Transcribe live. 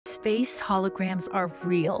space holograms are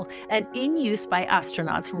real and in use by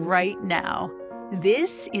astronauts right now.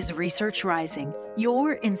 This is Research Rising,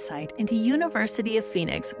 your insight into University of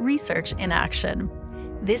Phoenix research in action.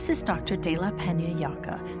 This is Dr. De La Peña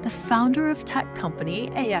Llaca, the founder of tech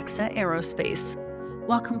company AEXA Aerospace.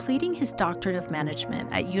 While completing his Doctorate of Management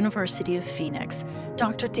at University of Phoenix,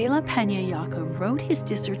 Dr. De La Peña Llaca wrote his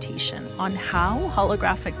dissertation on how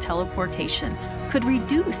holographic teleportation could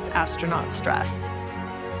reduce astronaut stress.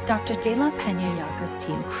 Dr. De La Peña Llaca's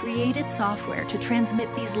team created software to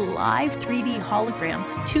transmit these live 3D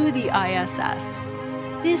holograms to the ISS.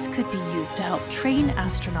 This could be used to help train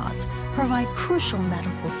astronauts, provide crucial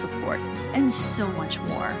medical support, and so much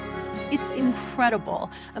more. It's incredible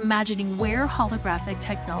imagining where holographic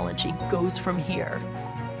technology goes from here.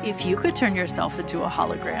 If you could turn yourself into a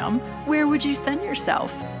hologram, where would you send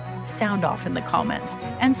yourself? Sound off in the comments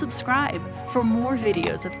and subscribe for more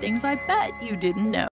videos of things I bet you didn't know.